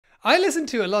I listen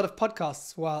to a lot of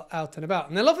podcasts while out and about,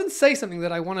 and they'll often say something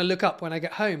that I want to look up when I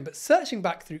get home, but searching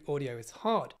back through audio is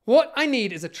hard. What I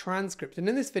need is a transcript, and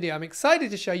in this video I'm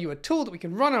excited to show you a tool that we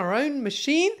can run on our own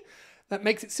machine that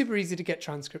makes it super easy to get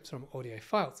transcripts from audio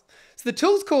files. So the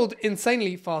tool's called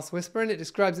Insanely Fast Whisper, and it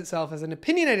describes itself as an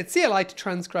opinionated CLI to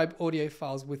transcribe audio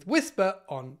files with Whisper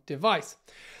on device.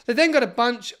 They've then got a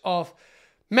bunch of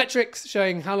metrics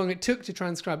showing how long it took to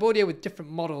transcribe audio with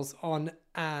different models on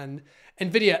an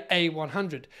NVIDIA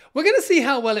A100. We're going to see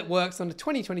how well it works on a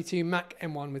 2022 Mac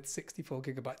M1 with 64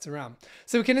 gigabytes of RAM.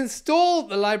 So we can install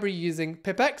the library using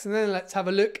pipx, and then let's have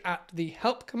a look at the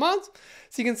help commands.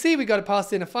 So you can see we got to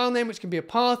pass in a file name, which can be a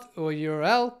path or a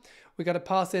URL. We got to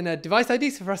pass in a device ID,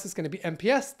 so for us it's going to be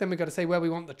MPS. Then we've got to say where we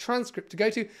want the transcript to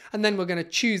go to, and then we're going to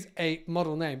choose a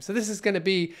model name. So this is going to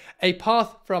be a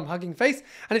path from Hugging Face,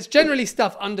 and it's generally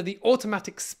stuff under the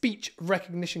automatic speech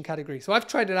recognition category. So I've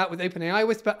tried it out with OpenAI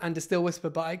Whisper and Distill Whisper,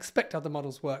 but I expect other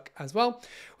models work as well.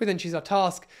 We then choose our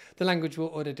task, the language will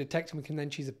auto detect, and we can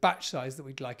then choose a batch size that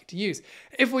we'd like it to use.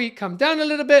 If we come down a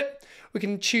little bit, we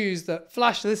can choose the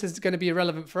flash, so this is going to be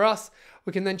irrelevant for us.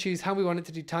 We can then choose how we want it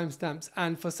to do timestamps,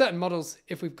 and for certain models,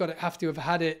 if we've got it, have to have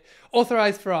had it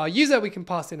authorized for our user, we can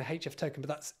pass in a HF token, but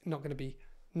that's not going to be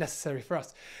necessary for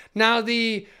us. Now,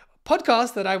 the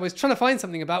podcast that I was trying to find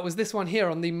something about was this one here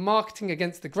on the marketing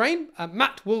against the grain.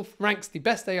 Matt Wolf ranks the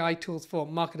best AI tools for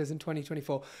marketers in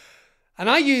 2024. And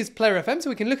I use Player FM, so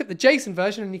we can look at the JSON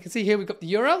version, and you can see here we've got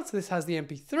the URL, so this has the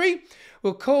MP3.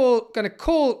 We're going to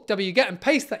call wget and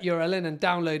paste that URL in and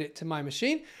download it to my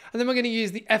machine. And then we're going to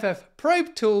use the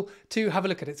ffprobe tool to have a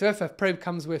look at it. So ffprobe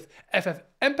comes with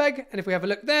ffmpeg, and if we have a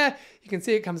look there, you can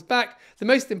see it comes back. The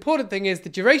most important thing is the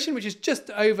duration, which is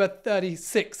just over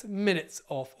 36 minutes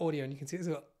of audio, and you can see it's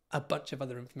got a bunch of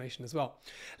other information as well.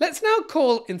 Let's now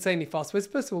call Insanely Fast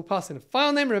Whisper. So we'll pass in a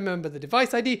file name, remember the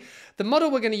device ID. The model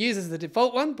we're going to use is the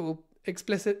default one, but we'll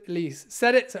explicitly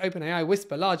set it. So OpenAI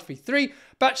Whisper large v3.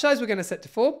 Batch size we're going to set to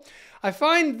 4. I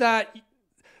find that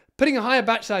putting a higher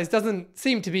batch size doesn't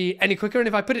seem to be any quicker, and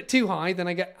if I put it too high, then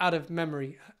I get out of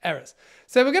memory errors.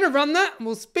 So we're going to run that, and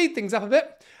we'll speed things up a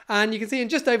bit, and you can see in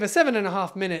just over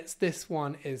 7.5 minutes, this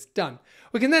one is done.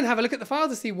 We can then have a look at the file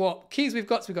to see what keys we've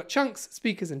got. So we've got chunks,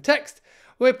 speakers, and text.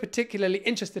 We're particularly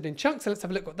interested in chunks, so let's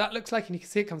have a look what that looks like, and you can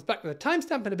see it comes back with a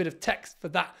timestamp and a bit of text for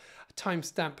that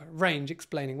timestamp range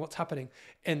explaining what's happening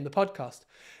in the podcast.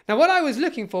 Now, what I was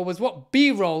looking for was what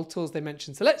B-roll tools they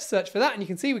mentioned. So let's search for that, and you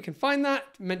can see we can find that.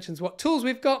 It mentions what tools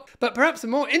we've got. But perhaps a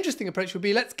more interesting approach would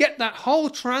be let's get that whole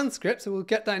transcript, so we'll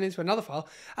get that into another file,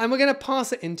 and we're going to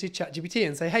pass it into ChatGPT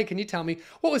and say, hey, can you tell me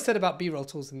what was said about B-roll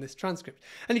tools in this transcript?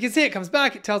 And you can see it comes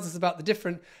back. It tells us about the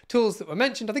different tools that were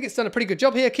mentioned. I think it's done a pretty good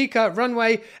job here. Kika,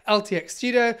 Runway, LTX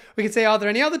Studio. We can say, are there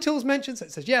any other tools mentioned? So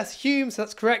it says yes. Hume, so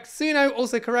that's correct. Suno,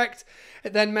 also correct.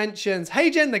 It then mentions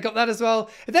HeyGen, they got that as well.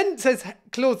 It then says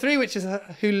Claude 3, which is a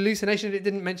hallucination. It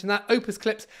didn't mention that. Opus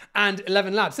Clips and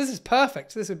 11 Labs. This is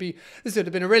perfect. This would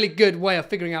have been a really good way of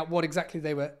figuring out what exactly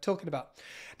they were talking about.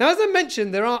 Now, as I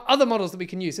mentioned, there are other models that we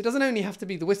can use. It doesn't only have to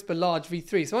be the Whisper Large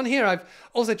v3. So on here, I've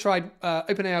also tried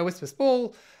OpenAI Whisper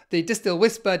Small, the Distill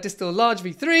Whisper Distill Large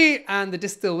v3, and the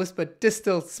Distill Whisper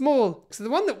Distill Small. So the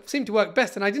one that seemed to work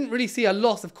best, and I didn't really see a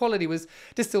loss of quality, was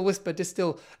Distill Whisper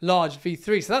Distill Large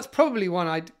v3. So that's probably one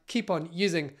I'd keep on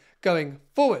using going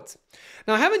forwards.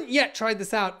 Now, I haven't yet tried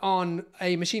this out on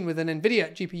a machine with an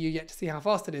NVIDIA GPU yet to see how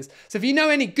fast it is. So if you know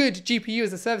any good GPU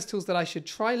as a service tools that I should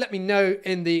try, let me know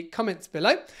in the comments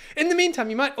below. In the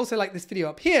meantime, you might also like this video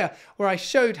up here where I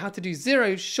showed how to do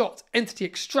zero-shot entity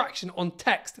extraction on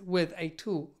text with a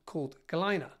tool called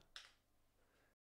Galina.